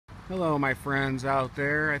Hello, my friends out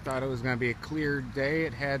there. I thought it was going to be a clear day.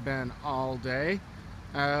 It had been all day.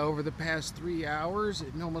 Over the past 3 hours,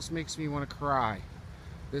 it almost makes me want to cry.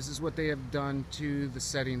 This is what they have done to the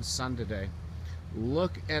setting sun today.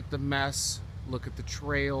 Look at the mess. Look at the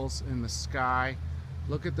trails in the sky.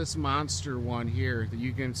 Look at this monster one here that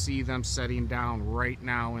you can see them setting down right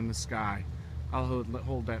now in the sky. I'll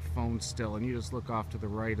hold that phone still, and you just look off to the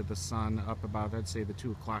right of the sun, up about, I'd say, the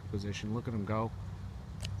 2 o'clock position. Look at them go.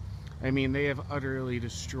 I mean, they have utterly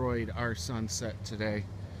destroyed our sunset today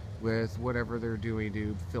with whatever they're doing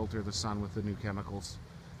to filter the sun with the new chemicals.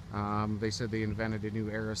 They said they invented a new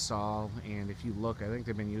aerosol, and if you look, I think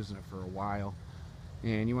they've been using it for a while.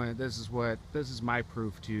 And this is my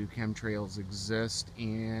proof to chemtrails exist,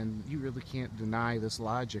 and you really can't deny this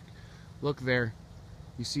logic. Look there.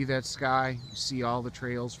 You see that sky? You see all the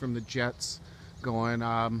trails from the jets going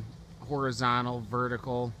horizontal,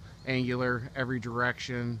 vertical, angular, every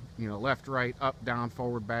direction, left, right, up, down,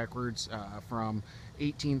 forward, backwards, from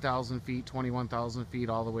 18,000 feet, 21,000 feet,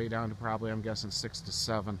 all the way down to probably, I'm guessing, 6 to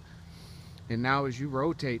 7. And now as you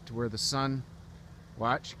rotate to where the sun,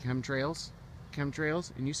 watch, chemtrails,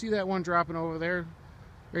 and you see that one dropping over there,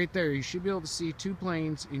 right there, you should be able to see 2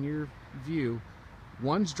 planes in your view.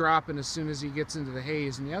 One's dropping as soon as he gets into the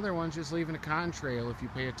haze, and the other one's just leaving a contrail if you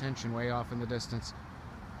pay attention way off in the distance.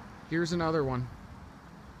 Here's another one.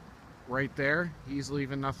 Right there, he's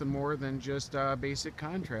leaving nothing more than just a basic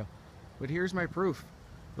contrail. But here's my proof.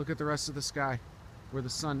 Look at the rest of the sky where the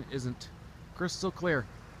sun isn't. Crystal clear.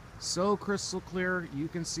 So crystal clear you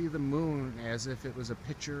can see the moon as if it was a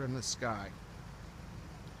picture in the sky.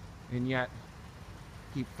 And yet,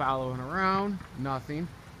 keep following around, nothing,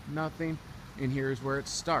 nothing. And here's where it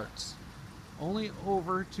starts. Only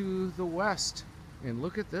over to the west. And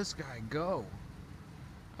look at this guy go.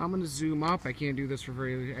 I'm going to zoom up. I can't do this for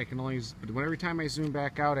I can only, but every time I zoom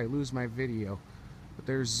back out, I lose my video. But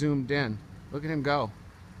they're zoomed in. Look at him go.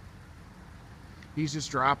 He's just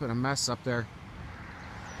dropping a mess up there.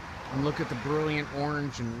 And look at the brilliant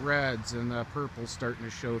orange and reds and the purple starting to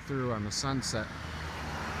show through on the sunset.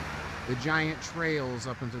 The giant trails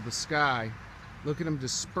up into the sky. Look at them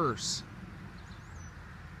disperse.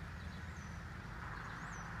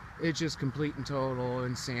 It's just complete and total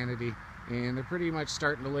insanity. And they're pretty much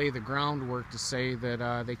starting to lay the groundwork to say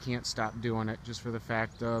that they can't stop doing it, just for the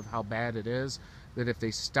fact of how bad it is. That if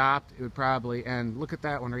they stopped, it would probably end. Look at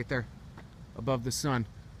that one right there, above the sun.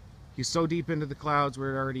 He's so deep into the clouds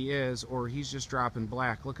where it already is, or he's just dropping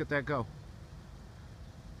black. Look at that go.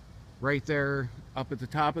 Right there, up at the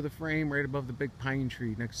top of the frame, right above the big pine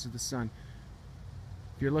tree next to the sun.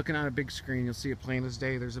 If you're looking on a big screen, you'll see it plain as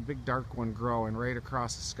day. There's a big dark one growing right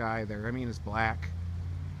across the sky there. I mean, it's black.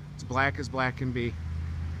 It's black as black can be.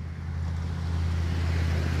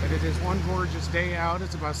 But it is one gorgeous day out.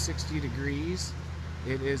 It's about 60 degrees.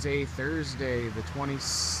 It is a Thursday, the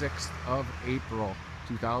 26th of April,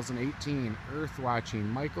 2018. Earth watching.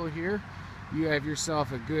 Michael here. You have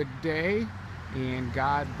yourself a good day, and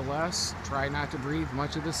God bless. Try not to breathe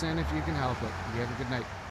much of this in if you can help it. You have a good night.